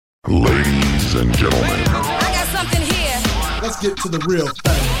Ladies and gentlemen, I got something here. Let's get to the real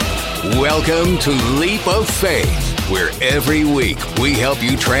thing. Welcome to Leap of Faith, where every week we help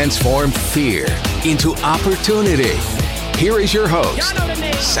you transform fear into opportunity. Here is your host,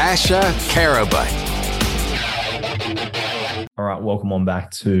 Sasha Karabut. All right, welcome on back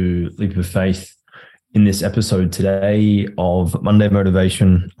to Leap of Faith. In this episode today of Monday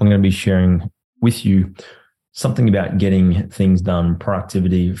Motivation, I'm going to be sharing with you something about getting things done,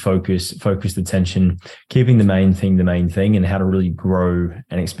 productivity, focused attention, keeping the main thing, and how to really grow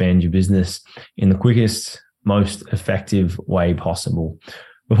and expand your business in the quickest, most effective way possible.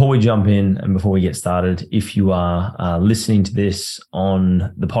 Before we jump in and before we get started, if you are listening to this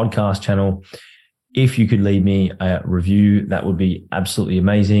on the podcast channel, if you could leave me a review, that would be absolutely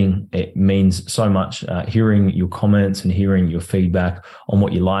amazing. It means so much hearing your comments and hearing your feedback on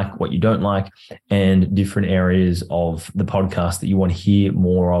what you like, what you don't like, and different areas of the podcast that you want to hear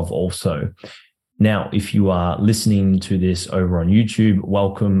more of also. Now, if you are listening to this over on YouTube,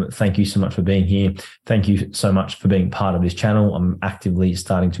 welcome. Thank you so much for being here. Thank you so much for being part of this channel. I'm actively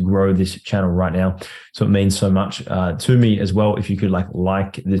starting to grow this channel right now. So it means so much to me as well. If you could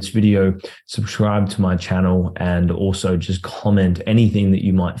like this video, subscribe to my channel, and also just comment anything that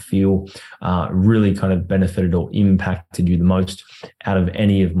you might feel really kind of benefited or impacted you the most out of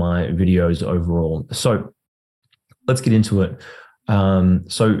any of my videos overall. So let's get into it.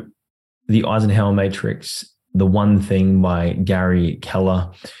 The Eisenhower Matrix, The One Thing by Gary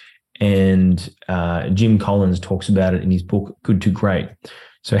Keller, and Jim Collins talks about it in his book, Good to Great.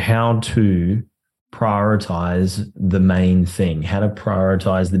 So how to prioritize the main thing, how to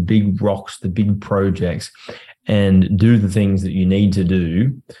prioritize the big rocks, the big projects, and do the things that you need to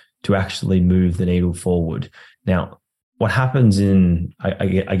do to actually move the needle forward. Now, what happens in,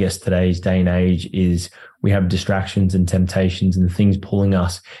 I guess, today's day and age is we have distractions and temptations and things pulling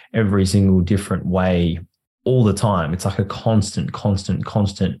us every single different way all the time. It's like a constant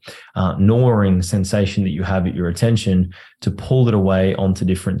gnawing sensation that you have at your attention to pull it away onto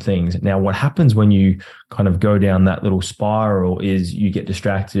different things. Now, what happens when you kind of go down that little spiral is you get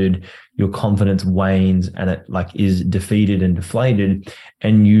distracted, your confidence wanes, and it like is defeated and deflated,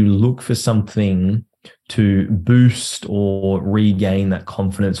 and you look for something to boost or regain that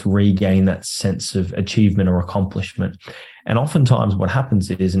confidence, regain that sense of achievement or accomplishment. And oftentimes what happens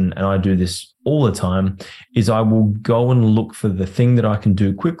is, and I do this all the time, is I will go and look for the thing that I can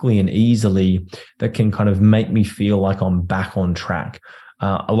do quickly and easily that can kind of make me feel like I'm back on track.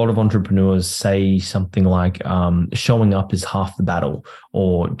 A lot of entrepreneurs say something like showing up is half the battle,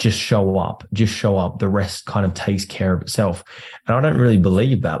 or just show up, the rest kind of takes care of itself. And I don't really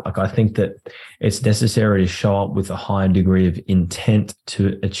believe that. Like, I think that it's necessary to show up with a high degree of intent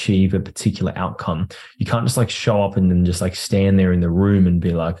to achieve a particular outcome. You can't just like show up and then just like stand there in the room and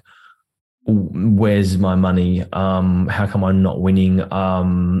be like, where's my money? How come I'm not winning?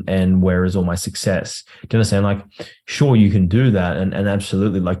 And where is all my success? Do you understand? Like, sure, you can do that. And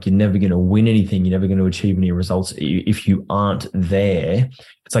absolutely, like, you're never going to win anything. You're never going to achieve any results if you aren't there.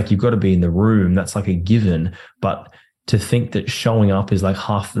 It's like, you've got to be in the room. That's like a given. But to think that showing up is like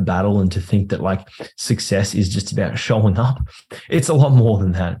half the battle, and to think that like success is just about showing up, it's a lot more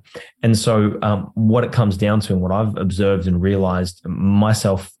than that. And so what it comes down to, and what I've observed and realized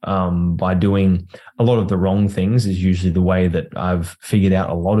myself by doing a lot of the wrong things, is usually the way that I've figured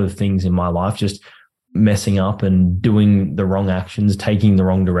out a lot of things in my life, just messing up and doing the wrong actions, taking the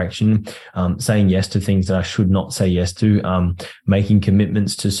wrong direction, saying yes to things that I should not say yes to, making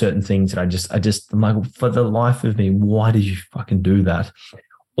commitments to certain things that I just, I'm like, for the life of me, why did you fucking do that?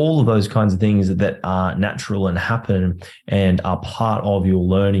 All of those kinds of things that are natural and happen and are part of your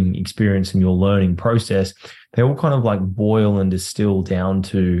learning experience and your learning process, they all kind of like boil and distill down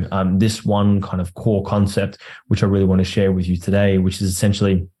to this one kind of core concept, which I really want to share with you today, which is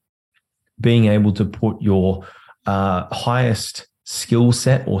essentially being able to put your highest skill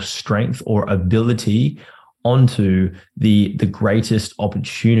set or strength or ability onto the greatest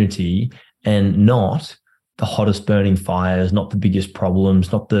opportunity, and not the hottest burning fires, not the biggest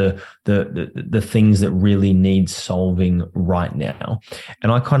problems, not the things that really need solving right now.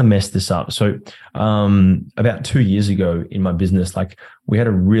 And I kind of messed this up. So about 2 years ago in my business, like, we had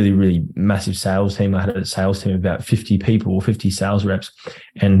a really, really massive sales team. I had a sales team of about 50 people, 50 sales reps,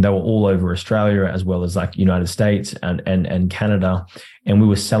 and they were all over Australia, as well as like United States and Canada. And we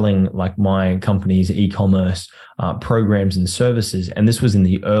were selling like my company's e-commerce programs and services. And this was in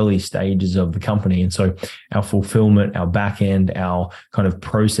the early stages of the company. And so our fulfillment, our back end, our kind of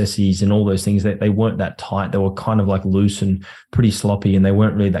processes and all those things, they weren't that tight. They were kind of like loose and pretty sloppy, and they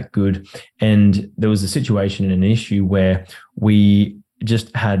weren't really that good. And there was a situation and an issue where we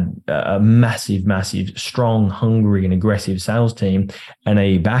just had a massive, strong, hungry and aggressive sales team, and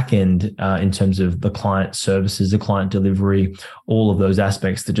a back end in terms of the client services, the client delivery, all of those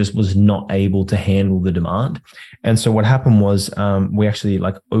aspects that just was not able to handle the demand. And so what happened was we actually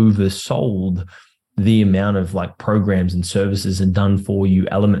like oversold the amount of like programs and services and done for you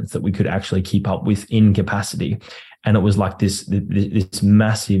elements that we could actually keep up with in capacity. And it was like this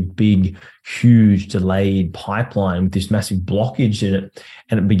massive, big, huge delayed pipeline with this massive blockage in it.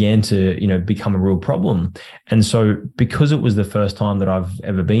 And it began to, become a real problem. And so because it was the first time that I've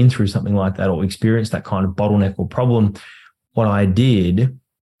ever been through something like that or experienced that kind of bottleneck or problem, what I did,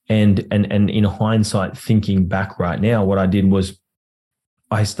 and in hindsight, thinking back right now, what I did was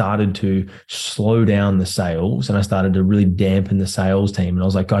I started to slow down the sales, and I started to really dampen the sales team. And I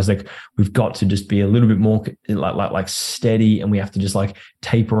was like, guys, like we've got to just be a little bit more like steady, and we have to just like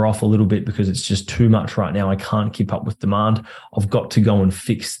taper off a little bit because it's just too much right now. I can't keep up with demand. I've got to go and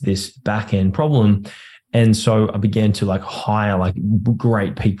fix this back end problem. And so I began to like hire like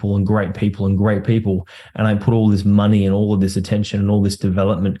great people. And I put all this money and all of this attention and all this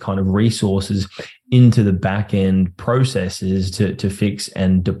development kind of resources into the back end processes to fix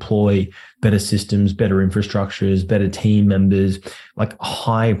and deploy better systems, better infrastructures, better team members, like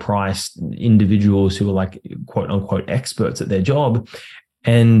high priced individuals who are like quote unquote experts at their job.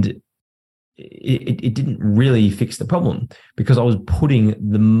 And it didn't really fix the problem because I was putting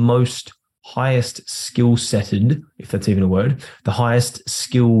the most highest skill setted, if that's even a word, the highest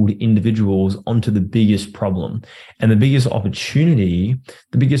skilled individuals onto the biggest problem. And the biggest opportunity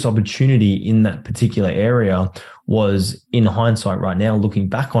in that particular area was, in hindsight right now, looking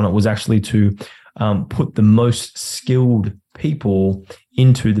back on it, was actually to put the most skilled people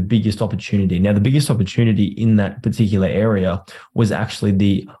into the biggest opportunity. Now, the biggest opportunity in that particular area was actually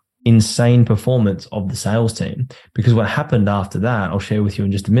the insane performance of the sales team. Because what happened after that, I'll share with you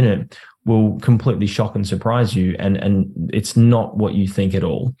in just a minute, will completely shock and surprise you. And it's not what you think at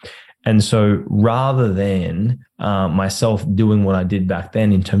all. And so rather than myself doing what I did back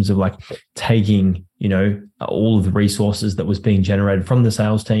then in terms of like taking, all of the resources that was being generated from the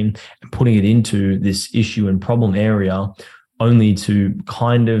sales team and putting it into this issue and problem area, only to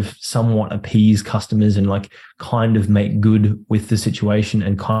kind of somewhat appease customers and like kind of make good with the situation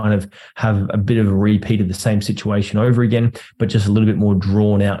and kind of have a bit of a repeat of the same situation over again, but just a little bit more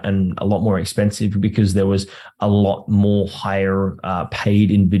drawn out and a lot more expensive because there was a lot more higher paid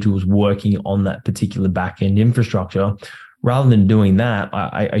individuals working on that particular back-end infrastructure. Rather than doing that,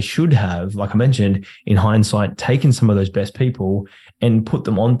 I should have, like I mentioned, in hindsight, taken some of those best people and put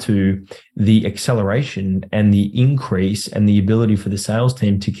them onto the acceleration and the increase and the ability for the sales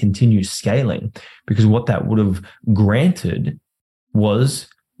team to continue scaling. Because what that would have granted was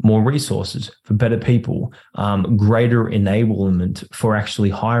more resources for better people, greater enablement for actually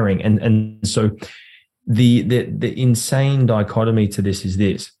hiring. And so the insane dichotomy to this is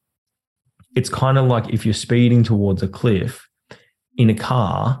this. It's kind of like if you're speeding towards a cliff in a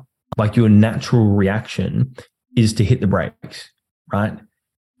car, like your natural reaction is to hit the brakes, right?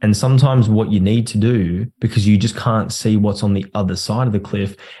 And sometimes what you need to do, because you just can't see what's on the other side of the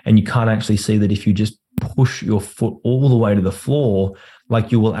cliff, and you can't actually see that if you just push your foot all the way to the floor,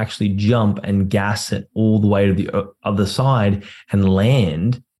 like you will actually jump and gas it all the way to the other side and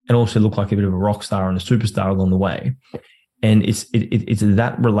land and also look like a bit of a rock star and a superstar along the way. And it's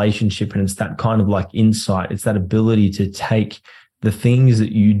that relationship, and it's that kind of like insight. It's that ability to take the things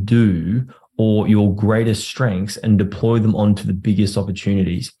that you do or your greatest strengths and deploy them onto the biggest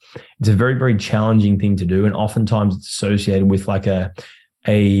opportunities. It's a very, very challenging thing to do. And oftentimes it's associated with like a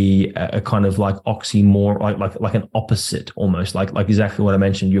kind of like oxymoron, like an opposite almost, like exactly what I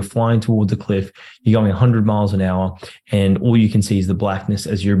mentioned. You're flying towards a cliff, you're going 100 miles an hour, and all you can see is the blackness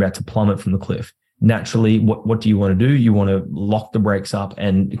as you're about to plummet from the cliff. Naturally, what do you want to do? You want to lock the brakes up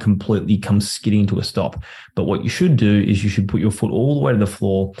and completely come skidding to a stop. But what you should do is you should put your foot all the way to the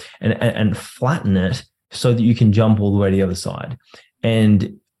floor and flatten it so that you can jump all the way to the other side.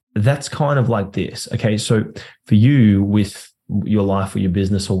 And that's kind of like this. Okay, so for you with your life or your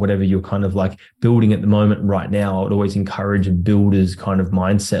business or whatever you're kind of like building at the moment right now, I would always encourage a builder's kind of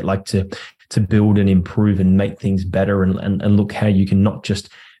mindset, like to build and improve and make things better and look how you can not just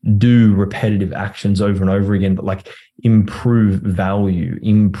do repetitive actions over and over again, but like improve value,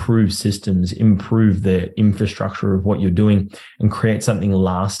 improve systems, improve the infrastructure of what you're doing, and create something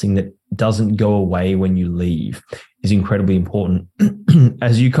lasting that doesn't go away when you leave is incredibly important.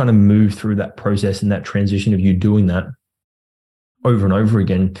 As you kind of move through that process and that transition of you doing that, over and over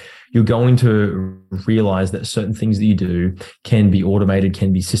again, you're going to realize that certain things that you do can be automated,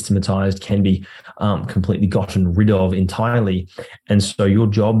 can be systematized, can be completely gotten rid of entirely. And so your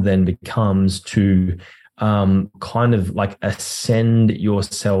job then becomes to kind of like ascend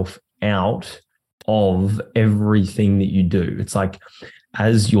yourself out of everything that you do. It's like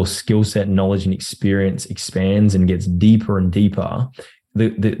as your skill set, knowledge, and experience expands and gets deeper and deeper,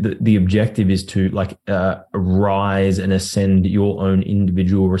 the objective is to like rise and ascend your own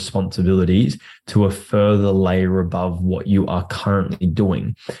individual responsibilities to a further layer above what you are currently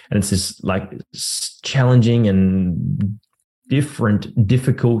doing. And it's this like challenging and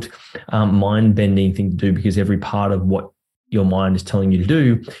difficult, mind-bending thing to do, because every part of what your mind is telling you to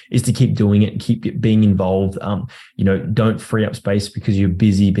do is to keep doing it, keep being involved. Don't free up space because you're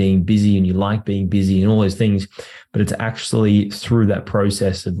busy being busy and you like being busy and all those things. But it's actually through that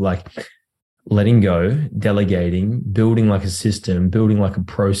process of like letting go, delegating, building like a system, building like a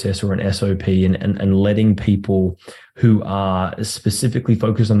process or an SOP, and letting people who are specifically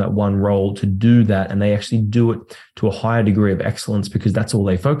focused on that one role to do that. And they actually do it to a higher degree of excellence because that's all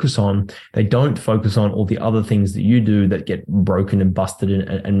they focus on. They don't focus on all the other things that you do that get broken and busted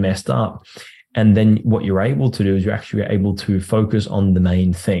and messed up. And then what you're able to do is you're actually able to focus on the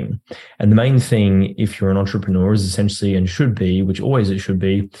main thing. And the main thing, if you're an entrepreneur, is essentially, and should be, which always it should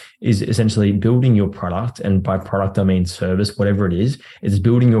be, is essentially building your product. And by product, I mean service, whatever it is, it's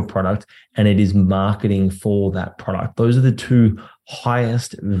building your product and it is marketing for that product. Those are the two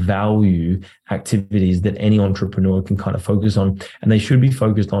highest value activities that any entrepreneur can kind of focus on, and they should be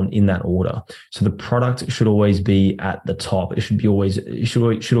focused on in that order. So the product should always be at the top. It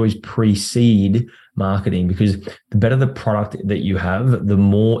should always precede marketing, because the better the product that you have, the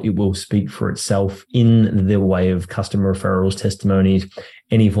more it will speak for itself in the way of customer referrals, testimonies,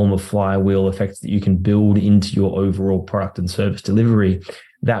 any form of flywheel effects that you can build into your overall product and service delivery.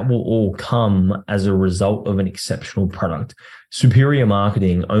 That will all come as a result of an exceptional product. Superior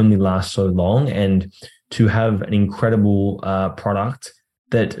marketing only lasts so long, and to have an incredible product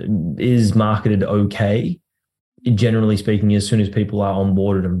that is marketed okay, generally speaking, as soon as people are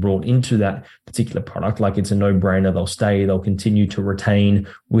onboarded and brought into that particular product, like it's a no-brainer, they'll stay, they'll continue to retain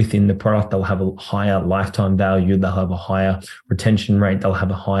within the product, they'll have a higher lifetime value, they'll have a higher retention rate, they'll have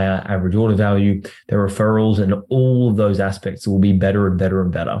a higher average order value, their referrals, and all of those aspects will be better and better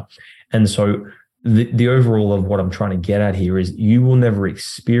and better. And so the overall of what I'm trying to get at here is you will never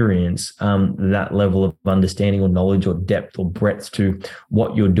experience that level of understanding or knowledge or depth or breadth to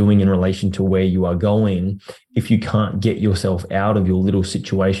what you're doing in relation to where you are going if you can't get yourself out of your little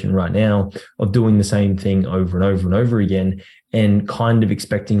situation right now of doing the same thing over and over and over again and kind of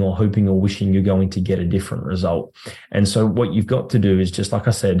expecting or hoping or wishing you're going to get a different result. And so what you've got to do is, just like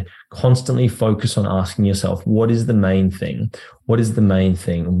I said, constantly focus on asking yourself, what is the main thing? What is the main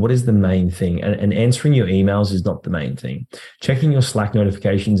thing? What is the main thing? And answering your emails is not the main thing. Checking your Slack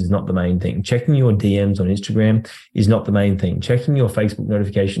notifications is not the main thing. Checking your DMs on Instagram is not the main thing. Checking your Facebook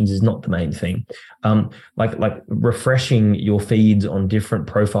notifications is not the main thing. Like refreshing your feeds on different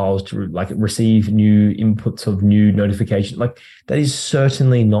profiles to like receive new inputs of new notifications, like that is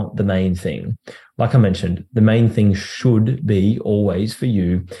certainly not the main thing. Like I mentioned, the main thing should be always for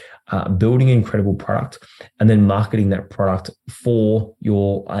you building an incredible product and then marketing that product for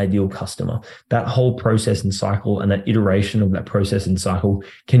your ideal customer. That whole process and cycle and that iteration of that process and cycle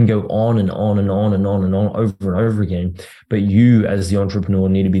can go on and on and on and on and on over and over again. But you as the entrepreneur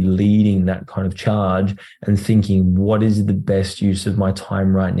need to be leading that kind of charge and thinking, what is the best use of my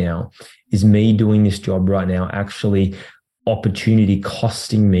time right now? Is me doing this job right now actually opportunity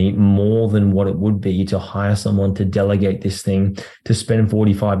costing me more than what it would be to hire someone to delegate this thing, to spend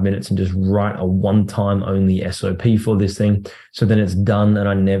 45 minutes and just write a one-time only SOP for this thing, so then it's done and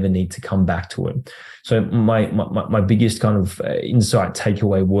I never need to come back to it. So my biggest kind of insight,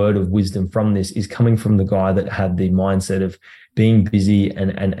 takeaway, word of wisdom from this is coming from the guy that had the mindset of being busy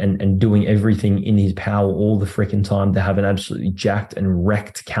and doing everything in his power all the freaking time to have an absolutely jacked and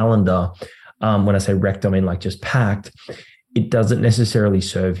wrecked calendar. When I say wrecked, I mean like just packed. It doesn't necessarily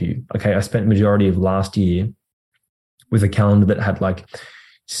serve you. Okay, I spent the majority of last year with a calendar that had like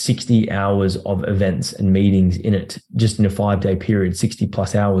 60 hours of events and meetings in it, just in a 5-day period, 60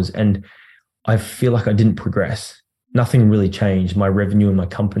 plus hours. And I feel like I didn't progress. Nothing really changed. My revenue in my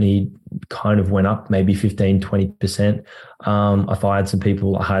company kind of went up maybe 15, 20%. I fired some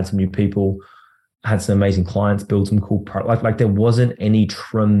people. I hired some new people. had some amazing clients, built some cool product. Like there wasn't any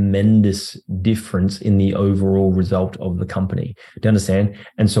tremendous difference in the overall result of the company. Do you understand?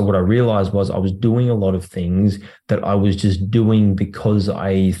 And so what I realized was I was doing a lot of things that I was just doing because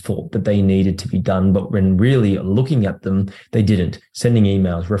I thought that they needed to be done. But when really looking at them, they didn't. Sending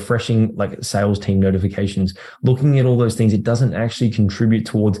emails, refreshing like sales team notifications, looking at all those things, it doesn't actually contribute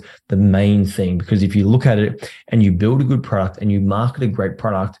towards the main thing. Because if you look at it and you build a good product and you market a great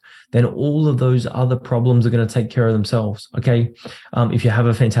product, then all of those other problems are going to take care of themselves. Okay. If you have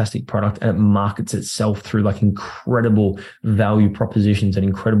a fantastic product and it markets itself through like incredible value propositions and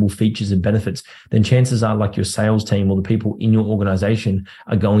incredible features and benefits, then chances are like your sales team or the people in your organization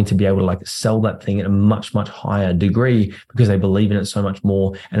are going to be able to like sell that thing at a much, much higher degree because they believe in it so much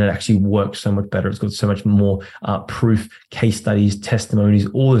more and it actually works so much better. It's got so much more proof, case studies, testimonies,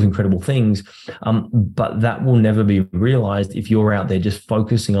 all those incredible things. But that will never be realized if you're out there just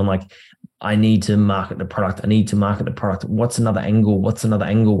focusing on like, I need to market the product. I need to market the product. What's another angle? What's another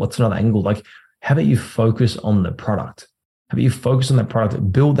angle? What's another angle? Like, how about you focus on the product? How about you focus on that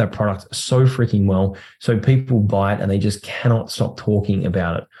product, build that product so freaking well so people buy it and they just cannot stop talking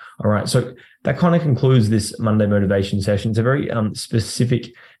about it. All right. So that kind of concludes this Monday motivation session. It's a very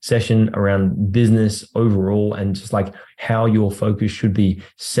specific session around business overall and just like how your focus should be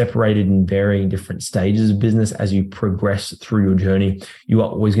separated in varying different stages of business as you progress through your journey. You are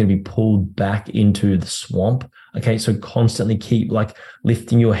always going to be pulled back into the swamp. Okay. So constantly keep like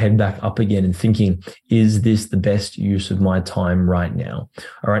lifting your head back up again and thinking, is this the best use of my time right now?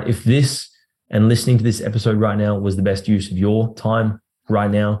 All right. If this and listening to this episode right now was the best use of your time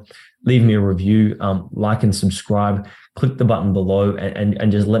right now, leave me a review, like and subscribe, click the button below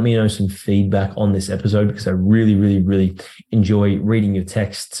and just let me know some feedback on this episode because I really, really, really enjoy reading your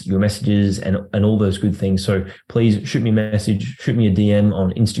texts, your messages and all those good things. So please shoot me a message, shoot me a DM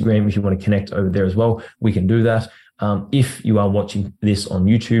on Instagram if you want to connect over there as well. We can do that. If you are watching this on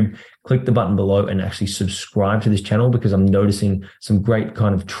YouTube, click the button below and actually subscribe to this channel because I'm noticing some great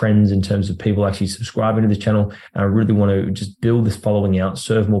kind of trends in terms of people actually subscribing to this channel. And I really want to just build this following out,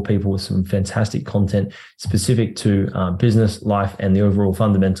 serve more people with some fantastic content specific to business, life, and the overall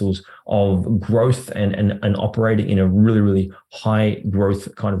fundamentals of growth and operating in a really, really high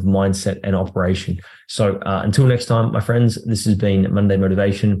growth kind of mindset and operation. So until next time, my friends, this has been Monday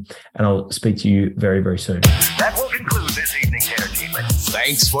Motivation, and I'll speak to you very, very soon. That will conclude this evening's entertainment.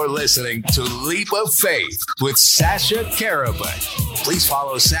 Thanks for listening to Leap of Faith with Sasha Karabut. Please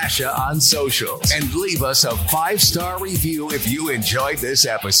follow Sasha on socials and leave us a 5-star review if you enjoyed this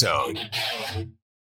episode.